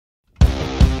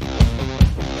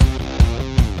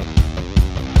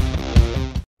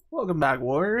Welcome back,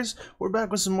 Warriors. We're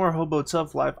back with some more Hobo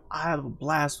Tough Life. I have a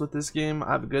blast with this game.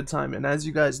 I have a good time, and as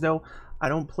you guys know, I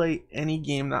don't play any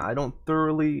game that I don't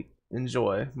thoroughly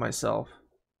enjoy myself.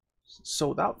 So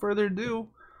without further ado,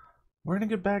 we're gonna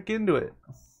get back into it.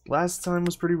 Last time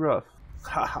was pretty rough.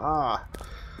 Haha.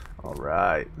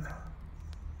 Alright.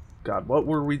 God, what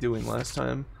were we doing last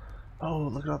time? Oh,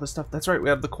 look at all this stuff. That's right, we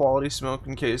have the quality smoke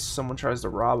in case someone tries to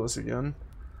rob us again.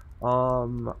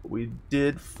 We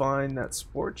did find that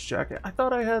sports jacket. I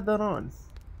thought I had that on.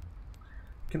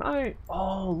 Can I?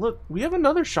 Oh, look, we have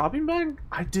another shopping bag?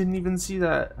 I didn't even see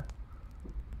that.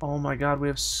 Oh my god, we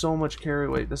have so much carry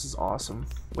weight. This is awesome.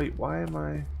 Wait, why am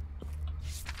I...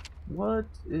 What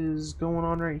is going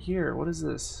on right here? What is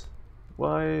this?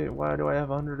 Why do I have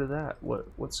 100 of that?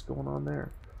 What's going on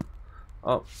there?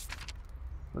 Oh,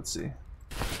 let's see.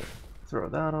 Throw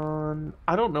that on.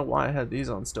 I don't know why I had these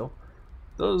on still.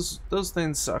 Those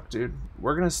things suck, dude.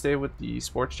 We're gonna stay with the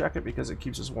sports jacket because it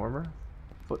keeps us warmer.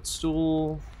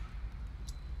 Footstool.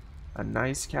 A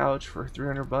nice couch for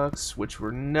 300 bucks, which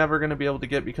we're never gonna be able to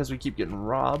get because we keep getting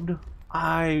robbed.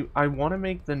 I want to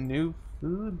make the new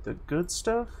food, the good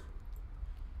stuff,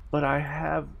 but I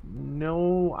have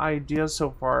no idea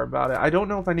so far about it. I don't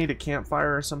know if I need a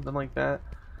campfire or something like that.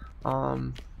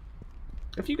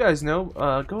 If you guys know,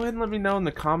 go ahead and let me know in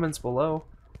the comments below.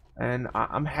 And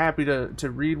I'm happy to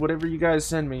read whatever you guys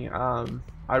send me.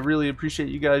 I really appreciate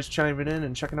you guys chiming in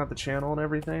and checking out the channel and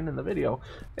everything in the video.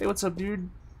 Hey, what's up, dude?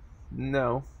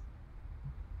 No.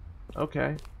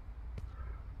 Okay.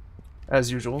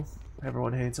 As usual,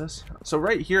 everyone hates us. So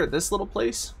right here at this little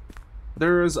place,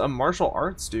 there's a martial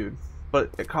arts dude,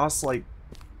 but it costs like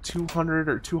 200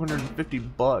 or 250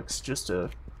 bucks just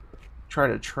to try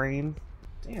to train.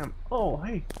 Damn. Oh,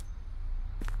 hey.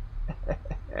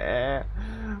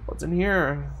 What's in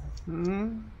here?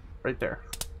 Right there.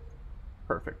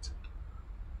 Perfect.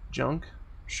 Junk?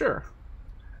 Sure.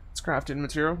 It's crafting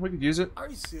material. We could use it. Are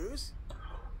you serious?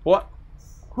 What?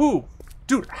 Who?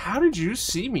 Dude, how did you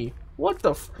see me? What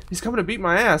the f... He's coming to beat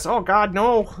my ass. Oh, God,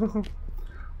 no.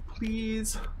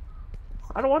 Please.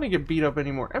 I don't want to get beat up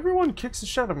anymore. Everyone kicks the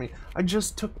shit out of me. I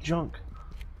just took junk.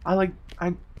 How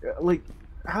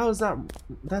is that?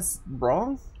 That's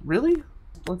wrong? Really?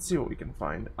 Let's see what we can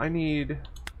find. I need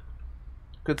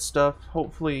good stuff.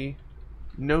 Hopefully,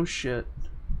 no shit.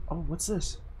 Oh, what's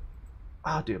this?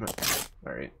 Ah, damn it.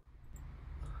 Alright.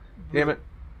 Damn it.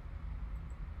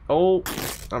 Oh,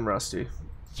 I'm rusty.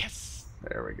 Yes.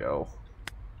 There we go.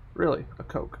 Really? A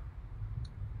Coke.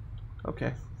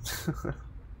 Okay.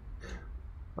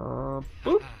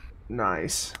 Boop.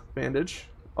 Nice. Bandage.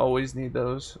 Always need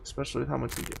those, especially with how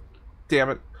much we get. Damn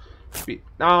it. Beat.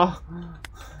 Ah.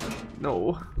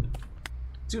 No.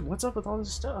 Dude, what's up with all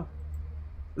this stuff?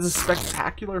 This is a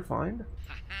spectacular find?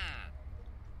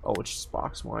 Oh, it's just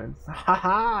box wine.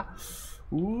 Haha.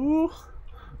 Ooh.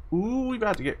 Ooh, we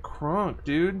about to get crunk,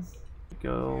 dude.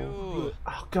 Go.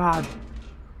 Oh, God.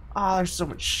 Ah, there's so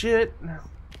much shit.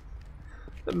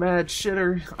 The mad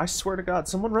shitter. I swear to God,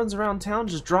 someone runs around town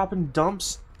just dropping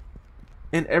dumps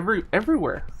in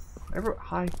everywhere.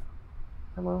 Hi.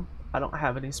 Hello. I don't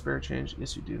have any spare change.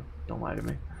 Yes, you do. Don't lie to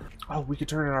me. Oh, we could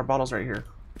turn in our bottles right here.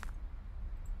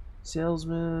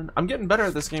 Salesman. I'm getting better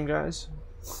at this game, guys.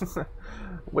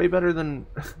 Way better than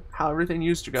how everything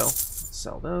used to go.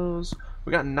 Sell those.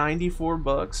 We got 94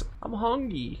 bucks. I'm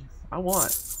hungry. I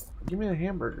want. Give me a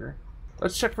hamburger.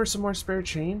 Let's check for some more spare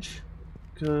change.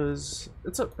 Because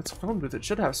it's a phone booth. It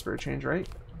should have spare change, right?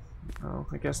 Oh,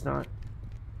 I guess not.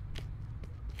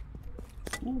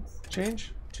 Ooh,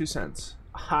 change? 2 cents.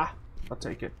 Aha. I'll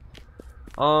take it.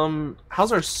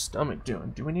 How's our stomach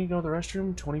doing? Do we need to go to the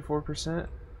restroom? 24%.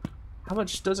 How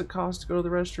much does it cost to go to the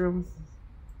restroom?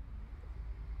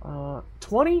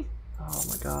 20? Oh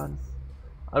my god.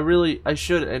 I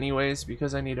should anyways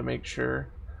because I need to make sure.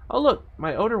 Oh look,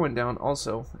 my odor went down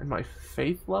also. And my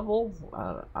faith level?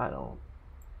 I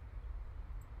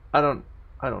don't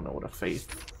know what a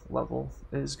faith level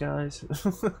is, guys.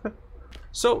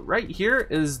 So right here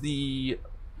is the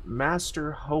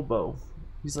Master Hobo.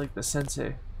 He's like the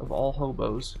sensei of all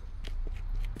hobos.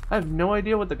 I have no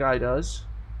idea what the guy does.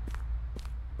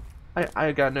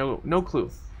 I got no clue.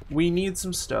 We need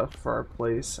some stuff for our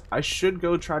place. I should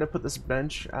go try to put this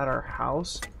bench at our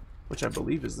house, which I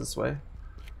believe is this way.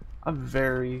 I'm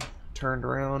very turned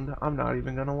around. I'm not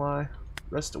even gonna lie.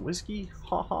 Rest of whiskey?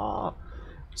 Haha.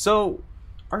 So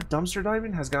our dumpster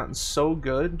diving has gotten so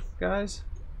good, guys.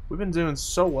 We've been doing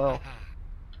so well.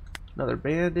 Another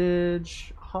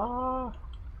bandage. Ha.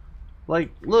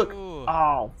 Like, look.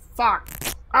 Oh, fuck.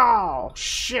 Oh,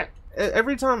 shit.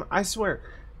 Every time, I swear,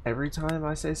 every time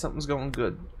I say something's going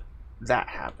good, that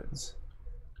happens.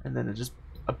 And then it just,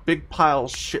 a big pile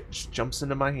of shit just jumps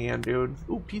into my hand, dude.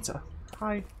 Ooh, pizza.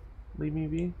 Hi. Leave me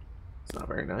be. It's not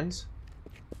very nice.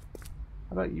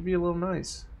 How about you be a little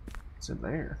nice? It's in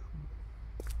there.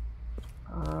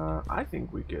 I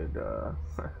think we could,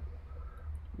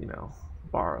 you know,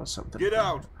 borrow something. Get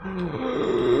out!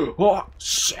 Oh,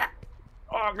 shit!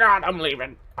 Oh, God, I'm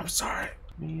leaving. I'm sorry.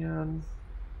 Man.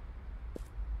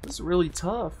 This is really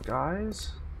tough,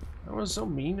 guys. That was so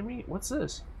mean to me. What's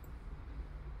this?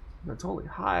 No, totally.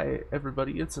 Hi,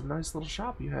 everybody. It's a nice little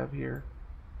shop you have here.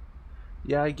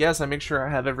 Yeah, I guess I make sure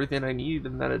I have everything I need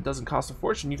and that it doesn't cost a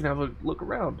fortune. You can have a look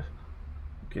around.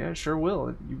 Okay, I sure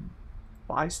will. You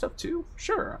buy stuff too?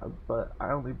 Sure, but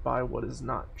I only buy what is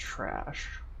not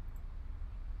trash.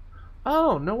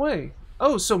 Oh, no way.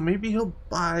 Oh, so maybe he'll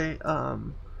buy,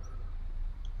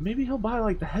 maybe he'll buy,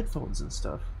 like, the headphones and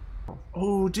stuff.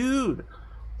 Oh, dude.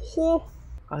 Oh,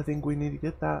 I think we need to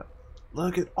get that.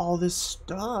 Look at all this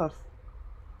stuff.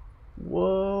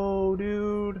 Whoa,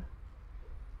 dude.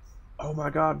 Oh my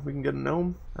god, we can get a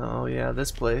gnome. Oh yeah,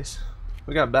 this place.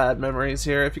 We got bad memories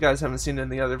here. If you guys haven't seen it in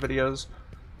the other videos,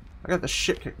 I got the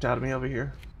shit kicked out of me over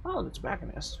here. Oh, the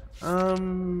tobacconist. I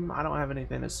don't have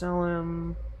anything to sell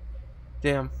him.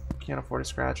 Damn, can't afford a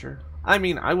scratcher. I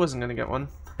mean, I wasn't gonna get one.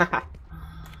 I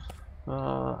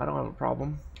don't have a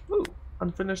problem. Ooh,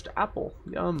 unfinished apple.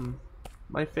 Yum.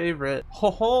 My favorite. Ho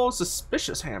ho,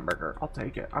 suspicious hamburger. I'll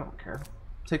take it. I don't care.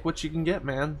 Take what you can get,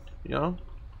 man. You know?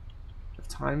 If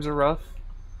times are rough,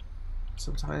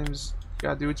 sometimes you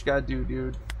gotta do what you gotta do,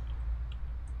 dude.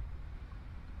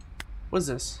 What's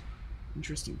this?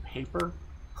 Interesting paper?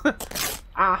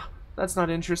 Ah, that's not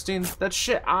interesting. That's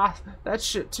shit. Ah, that's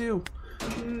shit too.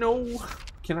 No.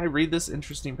 Can I read this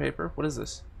interesting paper? What is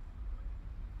this?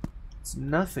 It's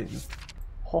nothing.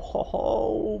 Ho ho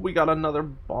ho. We got another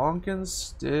bonkin'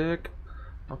 stick.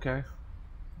 Okay.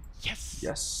 Yes.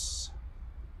 Yes.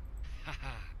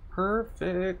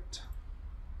 Perfect.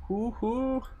 Hoo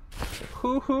hoo.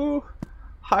 Hoo hoo.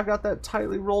 I got that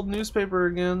tightly rolled newspaper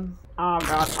again. Oh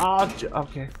god. Oh,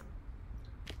 okay.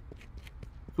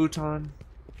 Futon.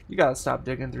 You gotta stop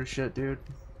digging through shit, dude.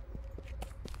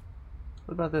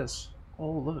 What about this?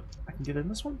 Oh, look. I can get in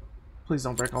this one? Please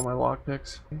don't break all my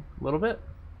lockpicks. A little bit?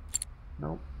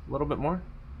 Nope. A little bit more?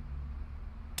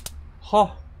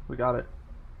 Oh, we got it.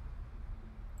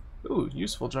 Ooh,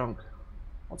 useful junk.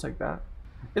 I'll take that.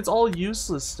 It's all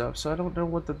useless stuff, so I don't know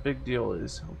what the big deal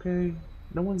is. Okay?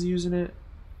 No one's using it.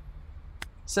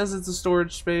 Says it's a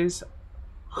storage space.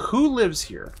 Who lives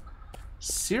here?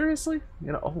 Seriously?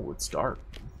 You know, oh, it's dark.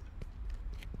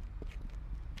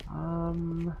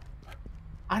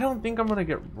 I don't think I'm gonna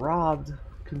get robbed,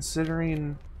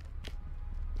 considering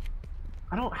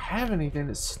I don't have anything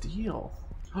to steal.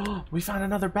 Oh, we found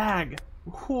another bag.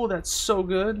 Ooh, that's so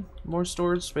good. More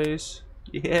storage space.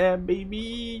 Yeah,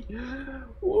 baby.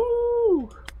 Woo!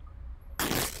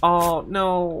 Oh,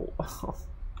 no.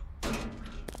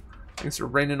 Thanks for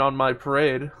raining on my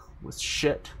parade with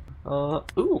shit.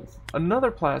 Ooh,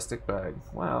 another plastic bag.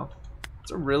 Wow.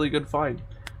 It's a really good find.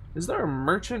 Is there a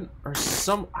merchant or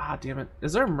some... Ah, damn it.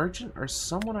 Is there a merchant or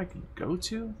someone I can go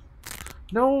to?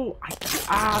 No!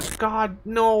 God,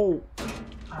 no!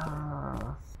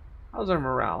 How's our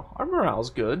morale? Our morale's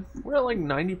good. We're at like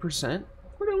 90%.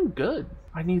 We're doing good.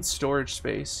 I need storage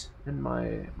space in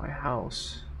my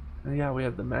house. And yeah, we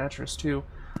have the mattress too.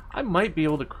 I might be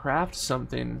able to craft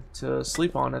something to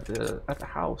sleep on at the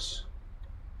house.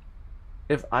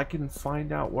 If I can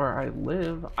find out where I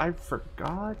live. I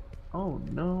forgot. Oh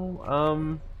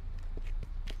no.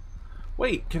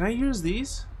 Wait, can I use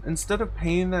these instead of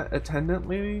paying that attendant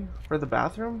lady for the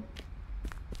bathroom?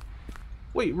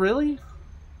 Wait, really?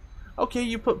 Okay,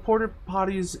 you put porta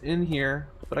potties in here,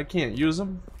 but I can't use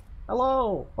them.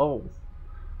 Hello. Oh.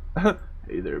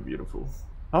 Hey there, beautiful.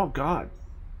 Oh god.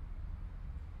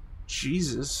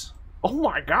 Jesus. Oh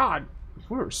my god.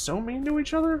 We were so mean to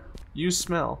each other. You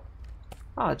smell.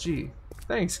 Ah, gee.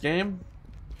 Thanks, game.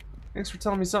 Thanks for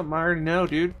telling me something I already know,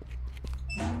 dude.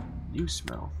 You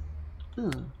smell.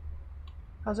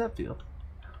 How's that feel?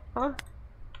 Huh?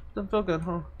 Doesn't feel good,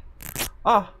 huh?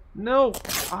 Ah, no!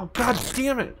 Oh, god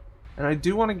damn it! And I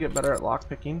do want to get better at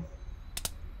lockpicking.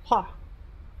 Ha!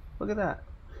 Look at that.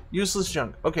 Useless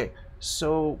junk. Okay,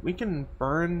 so we can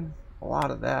burn a lot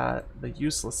of that, the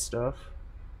useless stuff.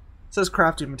 It says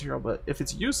crafting material, but if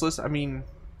it's useless, I mean,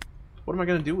 what am I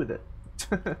gonna do with it?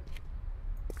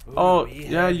 Oh,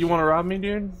 yeah, you want to rob me,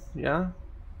 dude? Yeah?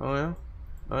 Oh, yeah?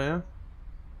 Oh, yeah?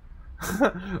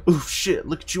 Ooh, shit,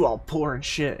 look at you all poor and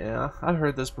shit, yeah. I've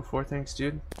heard this before, thanks,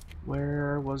 dude.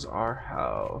 Where was our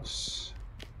house?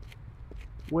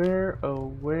 Where, oh,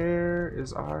 where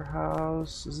is our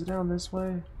house? Is it down this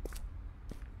way?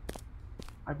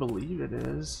 I believe it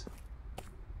is.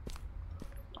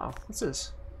 Oh, what's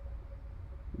this?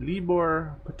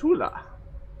 Libor Petula.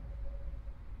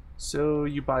 So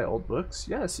you buy old books?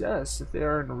 Yes, yes. If they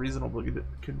are in a reasonable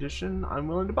condition, I'm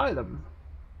willing to buy them.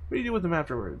 What do you do with them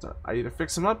afterwards? I either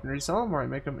fix them up and resell them, or I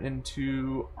make them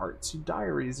into artsy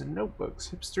diaries and notebooks.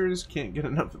 Hipsters can't get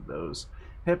enough of those.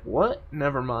 Hip what?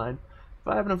 Never mind. If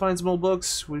I happen to find some old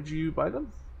books, would you buy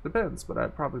them? Depends, but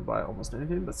I'd probably buy almost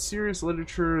anything. But serious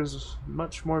literature is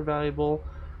much more valuable.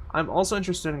 I'm also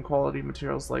interested in quality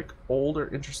materials like old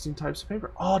or interesting types of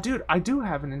paper. Oh, dude, I do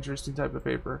have an interesting type of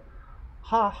paper.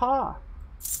 Ha ha.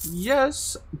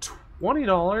 Yes,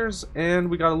 $20, and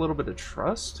we got a little bit of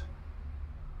trust.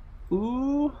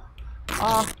 Ooh.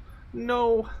 Ah,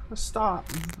 no. Stop.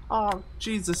 Oh,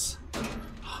 Jesus.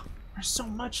 There's so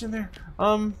much in there.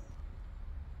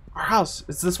 Our house.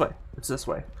 It's this way. It's this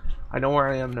way. I know where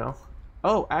I am now.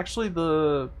 Oh, actually,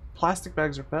 the plastic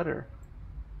bags are better.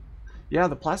 Yeah,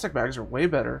 the plastic bags are way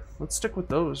better. Let's stick with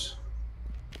those.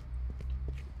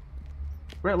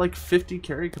 We're at like 50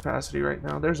 carry capacity right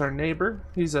now. There's our neighbor.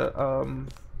 He's a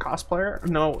cosplayer.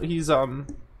 No, he's a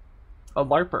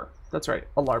LARPer. That's right,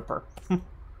 a LARPer.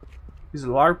 He's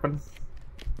LARPing.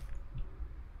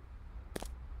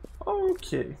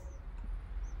 Okay.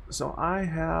 So I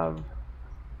have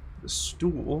the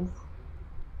stool,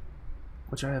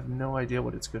 which I have no idea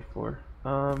what it's good for.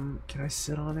 Can I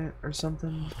sit on it or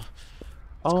something?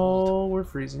 Oh, we're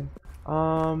freezing.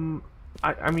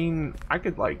 I mean, I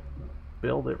could like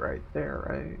build it right there,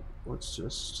 right? Let's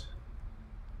just,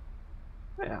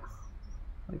 yeah.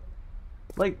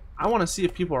 Like I want to see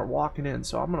if people are walking in,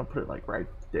 so I'm gonna put it like right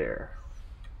there.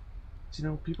 You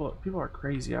know, people are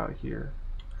crazy out here.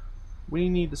 We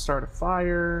need to start a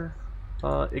fire.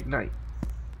 Ignite.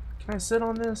 Can I sit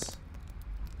on this?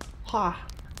 Ha.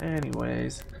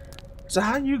 Anyways, so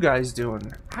how you guys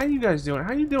doing? How you guys doing?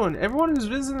 How you doing? Everyone who's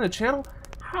visiting the channel,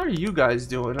 how are you guys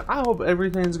doing? I hope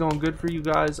everything's going good for you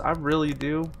guys. I really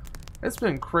do. It's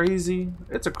been crazy.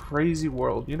 It's a crazy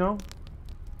world, you know?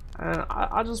 And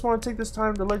I just want to take this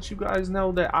time to let you guys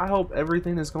know that I hope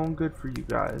everything is going good for you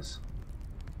guys.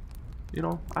 You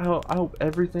know, I hope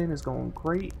everything is going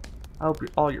great. I hope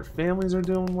all your families are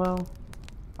doing well.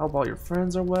 I hope all your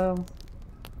friends are well.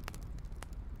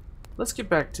 Let's get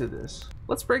back to this.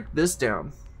 Let's break this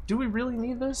down. Do we really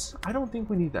need this? I don't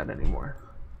think we need that anymore.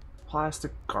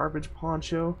 Plastic garbage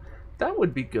poncho. That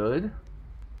would be good.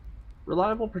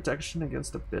 Reliable protection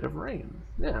against a bit of rain.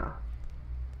 Yeah.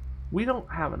 We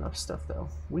don't have enough stuff though.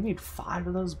 We need 5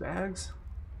 of those bags.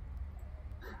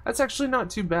 That's actually not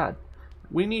too bad.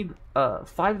 We need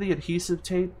 5 of the adhesive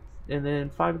tape and then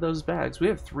 5 of those bags. We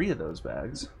have 3 of those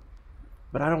bags.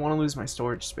 But I don't want to lose my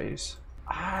storage space.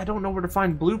 I don't know where to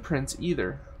find blueprints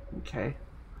either. Okay.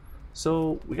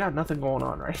 So we got nothing going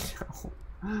on right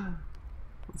now.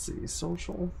 Let's see.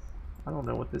 Social. I don't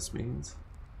know what this means.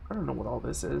 I don't know what all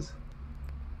this is.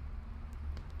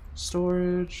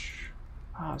 Storage.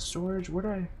 Storage, where do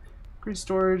I increase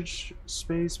storage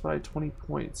space by 20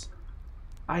 points?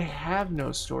 I have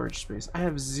no storage space. I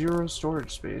have 0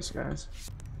 storage space, guys.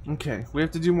 Okay, we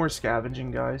have to do more scavenging,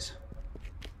 guys.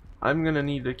 I'm gonna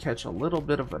need to catch a little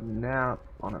bit of a nap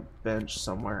on a bench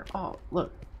somewhere. Oh,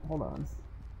 look, hold on.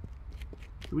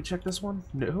 Did we check this one?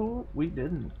 No, we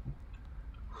didn't.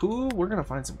 We're gonna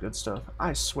find some good stuff.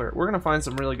 I swear, we're gonna find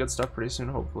some really good stuff pretty soon,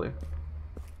 hopefully.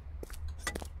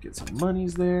 Get some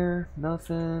monies there.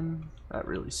 Nothing. That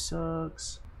really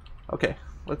sucks. Okay,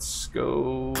 let's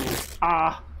go.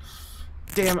 Ah,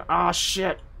 damn it. Ah,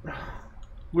 shit.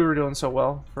 We were doing so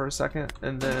well for a second,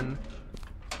 and then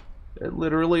it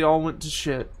literally all went to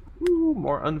shit. Ooh,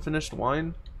 more unfinished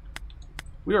wine.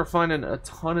 We are finding a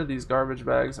ton of these garbage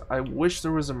bags. I wish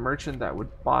there was a merchant that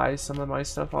would buy some of my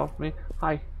stuff off me.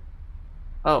 Hi.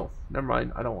 Oh, never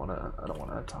mind. I don't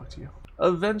wanna talk to you.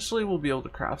 Eventually we'll be able to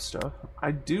craft stuff. I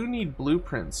do need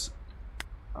blueprints,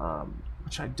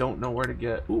 which I don't know where to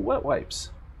get. Ooh, wet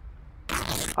wipes.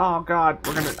 Oh god,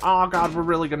 we're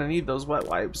really gonna need those wet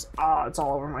wipes. Ah, it's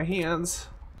all over my hands.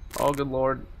 Oh good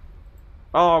lord.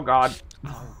 Oh god.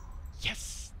 Oh,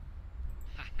 yes.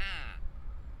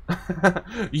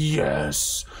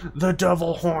 Yes, the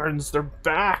devil horns, they're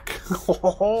back.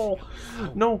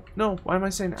 No, why am I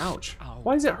saying ouch?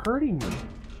 Why is it hurting me?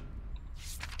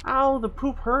 Ow, the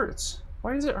poop hurts.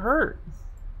 Why does it hurt?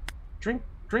 Drink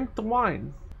the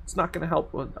wine. It's not gonna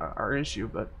help with our issue,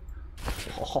 but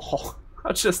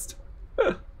I'm just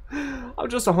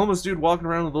a homeless dude walking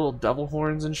around with little devil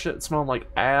horns and shit, smelling like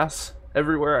ass.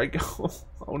 everywhere I go.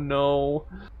 Oh no.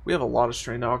 We have a lot of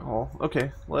strained alcohol.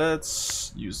 Okay,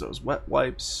 let's use those wet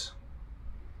wipes.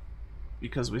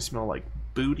 Because we smell like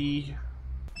booty.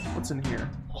 What's in here?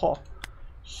 Oh,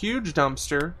 huge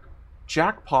dumpster.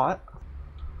 Jackpot.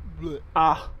 Blech.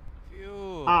 Ah.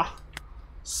 Ew. Ah.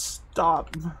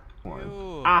 Stop.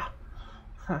 Ew. Ah.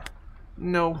 Huh.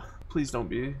 No. Please don't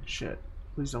be shit.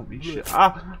 Please don't be shit.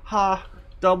 Ah. Ha.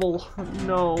 Double.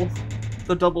 No.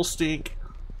 The double stink.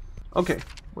 Okay.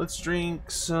 Let's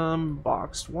drink some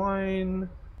boxed wine.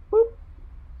 Boop.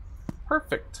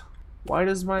 Perfect. Why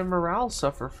does my morale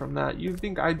suffer from that? You'd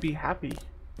think I'd be happy.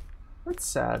 That's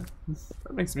sad.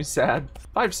 That makes me sad.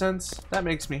 5 cents. That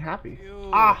makes me happy.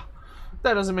 Ew. Ah!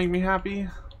 That doesn't make me happy.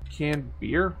 Canned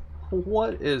beer?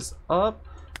 What is up?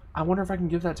 I wonder if I can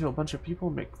give that to a bunch of people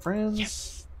and make friends.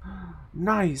 Yes.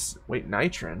 Nice. Wait,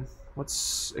 nitrin.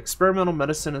 What's experimental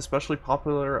medicine especially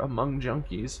popular among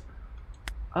junkies?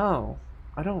 Oh,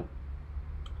 I don't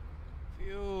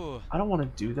Ew. want to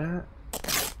do that.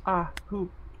 Ah, who?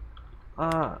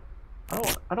 I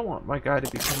don't want my guy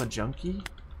to become a junkie.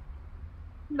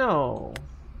 No.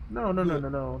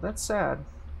 No. That's sad.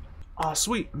 Oh,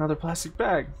 sweet. Another plastic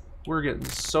bag. We're getting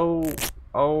so...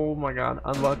 Oh my god.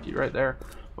 Unlucky right there.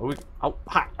 But we... Oh,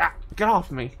 hi. Ah, get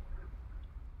off me.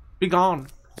 Be gone.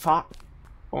 Fuck.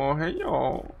 Oh, hey,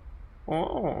 y'all.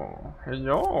 Oh, hey,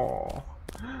 y'all.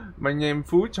 My name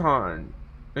Futon.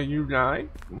 Are you like?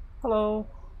 Hello.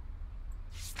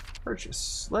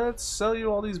 Purchase. Let's sell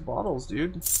you all these bottles,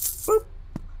 dude. Boop.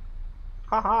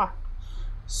 Haha.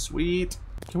 Sweet.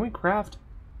 Can we craft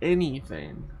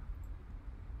anything?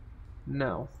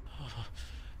 No.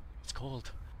 It's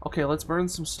cold. Okay, let's burn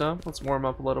some stuff. Let's warm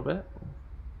up a little bit.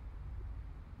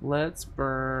 Let's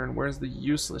burn... Where's the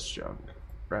useless junk?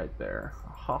 Right there.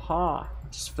 Haha.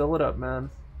 Just fill it up, man.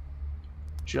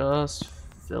 Just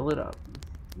fill it up.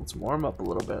 Let's warm up a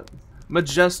little bit.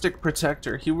 Majestic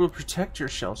Protector. He will protect your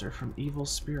shelter from evil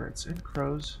spirits and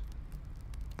crows.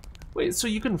 Wait, so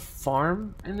you can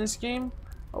farm in this game?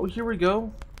 Oh, here we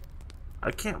go.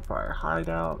 A campfire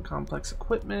hideout, complex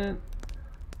equipment.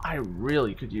 I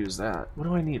really could use that. What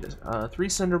do I need? 3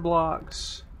 cinder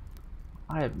blocks.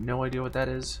 I have no idea what that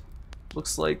is.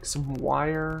 Looks like some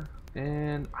wire,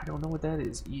 and I don't know what that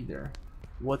is either.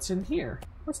 What's in here?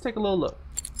 Let's take a little look.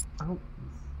 Oh,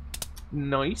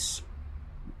 nice.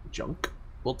 Junk.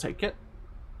 We'll take it.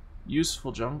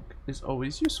 Useful junk is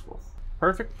always useful.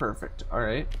 Perfect.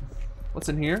 Alright. What's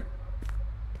in here?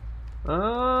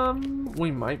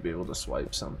 We might be able to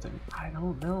swipe something. I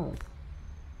don't know.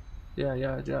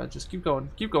 Yeah. Just keep going.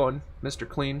 Keep going, Mr.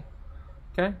 Clean.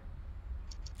 Okay.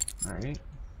 Alright.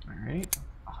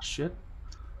 Oh, shit.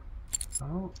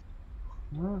 Oh.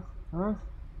 Huh?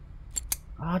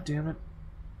 Ah, damn it.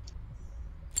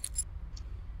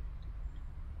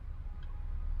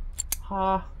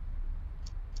 Ha.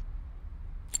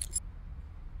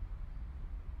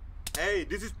 Hey,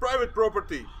 this is private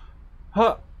property.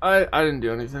 Huh. I didn't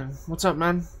do anything. What's up,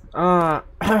 man?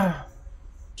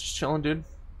 Just chilling, dude.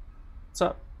 What's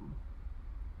up?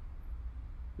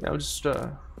 Yeah, I'm just going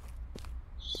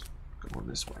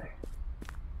this way.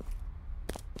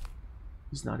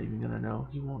 He's not even gonna know.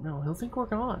 He won't know. He'll think we're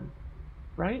gone.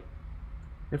 Right?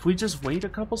 If we just wait a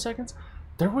couple seconds.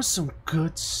 There was some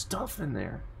good stuff in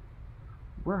there.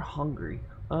 We're hungry.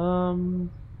 Let's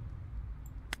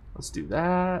do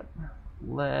that.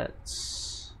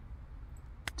 Let's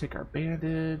take our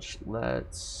bandage.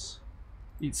 Let's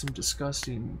eat some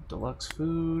disgusting deluxe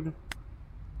food.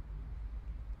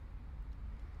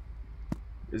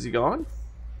 Is he gone?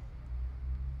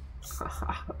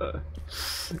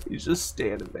 He's just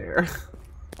standing there.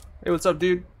 Hey, what's up,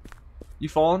 dude? You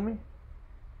following me?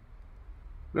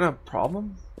 We gonna have a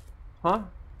problem? Huh?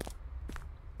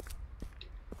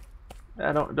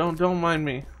 Yeah, don't mind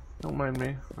me. Don't mind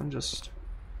me. I'm just...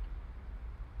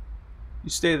 You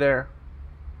stay there.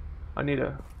 I need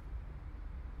to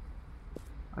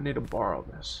borrow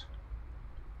this.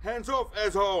 Hands off,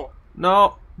 asshole.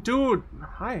 No, dude.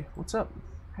 Hi, what's up?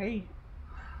 Hey.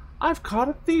 I've caught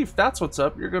a thief. That's what's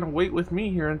up. You're gonna wait with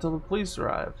me here until the police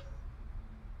arrive.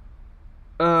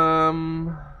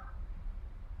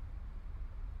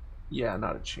 Yeah,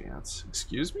 not a chance.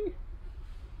 Excuse me?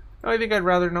 No, I think I'd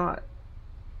rather not.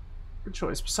 Good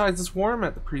choice. Besides, it's warm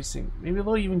at the precinct. Maybe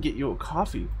they'll even get you a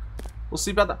coffee. We'll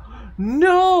see about that.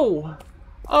 No!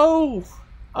 Oh!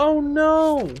 Oh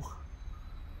no!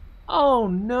 Oh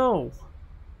no!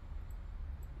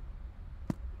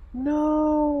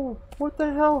 No! What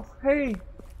the hell? Hey!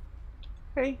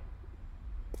 Hey!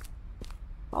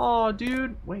 Oh,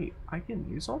 dude. Wait, I can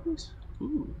use all these?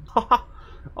 Ooh.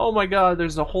 Oh my god,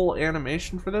 there's a whole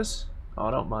animation for this?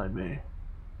 Oh, don't mind me.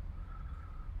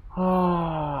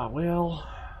 Ah, well,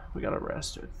 we got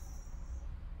arrested.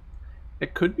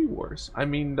 It could be worse. I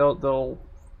mean,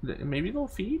 maybe they'll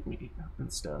feed me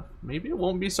and stuff. Maybe it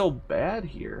won't be so bad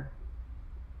here.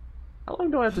 How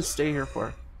long do I have to stay here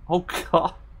for? Oh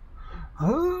god.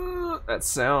 That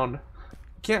sound.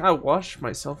 Can't I wash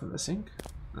myself in the sink?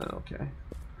 Oh, okay.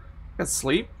 Got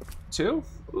sleep too?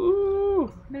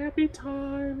 Ooh, nappy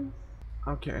time.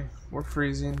 Okay, we're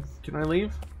freezing. Can I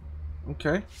leave?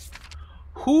 Okay.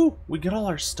 Whoo, we get all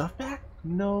our stuff back?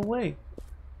 No way.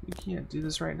 You can't do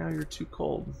this right now, you're too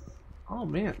cold. Oh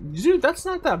man, dude, that's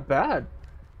not that bad.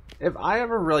 If I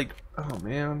ever like, oh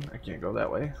man, I can't go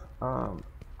that way.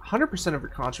 100% of your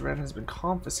contraband has been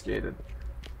confiscated.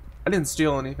 I didn't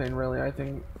steal anything really, I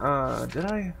think. Did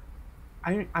I?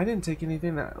 I didn't take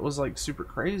anything that was like super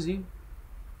crazy.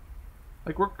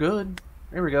 Like, we're good.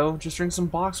 There we go. Just drink some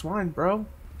boxed wine, bro.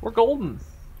 We're golden.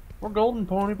 We're golden,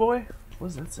 pony boy. What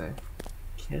does that say?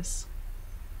 Kiss?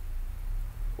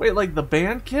 Wait, like the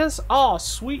band Kiss? Oh,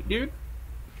 sweet, dude.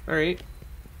 Alright.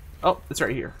 Oh, it's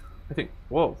right here. I think.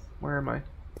 Whoa, where am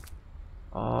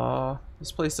I?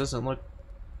 This place doesn't look...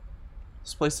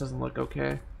 This place doesn't look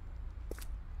okay.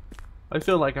 I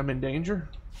feel like I'm in danger.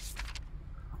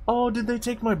 Oh, did they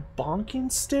take my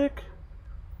bonking stick?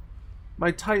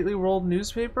 My tightly rolled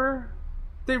newspaper?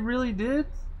 They really did?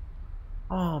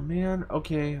 Oh, man.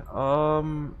 Okay,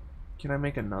 can I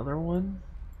make another one?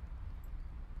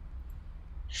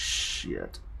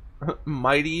 Shit.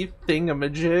 Mighty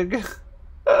thingamajig.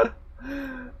 I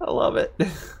love it.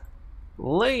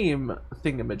 Lame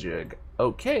thingamajig.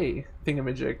 Okay,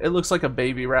 thingamajig. It looks like a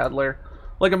baby rattler.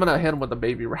 Like I'm gonna hit him with a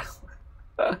baby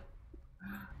rattler.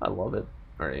 I love it.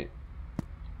 Alright.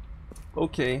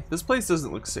 Okay, this place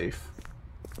doesn't look safe.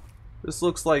 This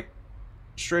looks like,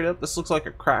 straight up, this looks like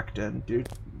a crack den, dude.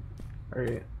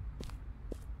 Alright.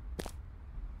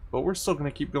 But we're still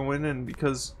gonna keep going in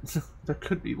because there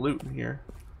could be loot in here.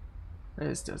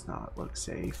 This does not look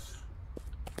safe.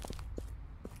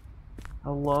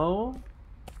 Hello?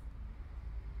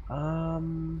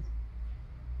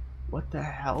 What the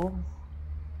hell?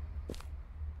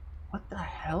 What the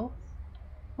hell?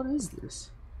 What is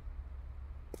this?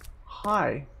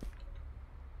 Hi.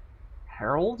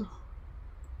 Harold?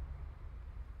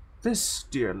 This,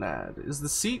 dear lad, is the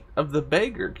seat of the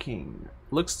Beggar King.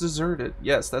 Looks deserted.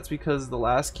 Yes, that's because the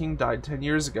last king died 10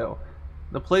 years ago.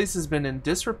 The place has been in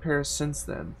disrepair since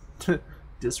then.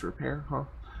 Disrepair, huh?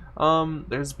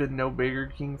 There's been no Beggar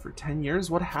King for 10 years?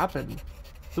 What happened?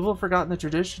 People have forgotten the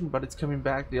tradition, but it's coming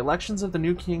back. The elections of the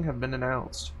new king have been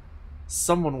announced.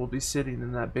 Someone will be sitting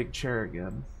in that big chair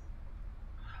again.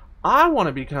 I want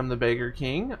to become the Beggar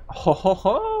King. Ho ho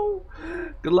ho!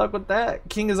 Good luck with that.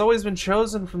 King has always been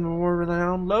chosen from the more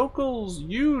renowned locals.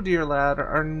 You, dear lad,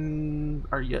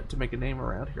 are yet to make a name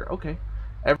around here. Okay.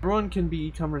 Everyone can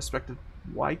become respected.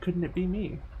 Why couldn't it be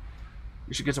me?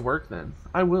 You should get to work then.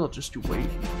 I will, just you wait.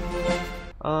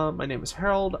 My name is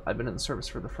Harold. I've been in the service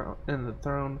for the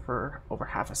throne for over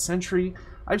half a century.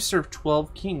 I've served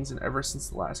 12 kings, and ever since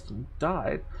the last king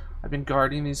died, I've been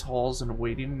guarding these halls and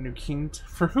awaiting a new king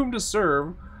for whom to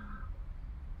serve.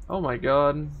 Oh my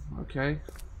god. Okay.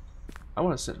 I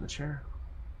want to sit in the chair.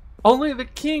 Only the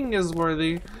king is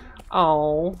worthy.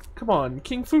 Oh, come on,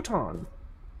 King Futon.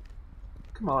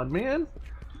 Come on, man.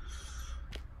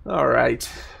 Alright.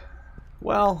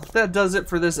 Well, that does it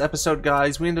for this episode,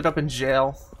 guys. We ended up in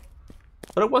jail.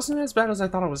 But it wasn't as bad as I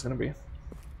thought it was going to be.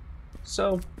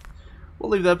 So, we'll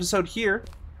leave the episode here.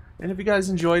 And if you guys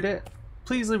enjoyed it,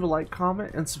 please leave a like,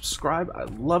 comment, and subscribe. I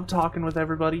love talking with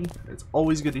everybody. It's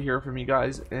always good to hear from you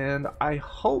guys. And I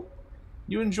hope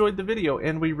you enjoyed the video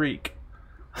and we reek.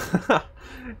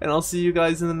 And I'll see you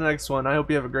guys in the next one. I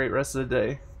hope you have a great rest of the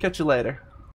day. Catch you later.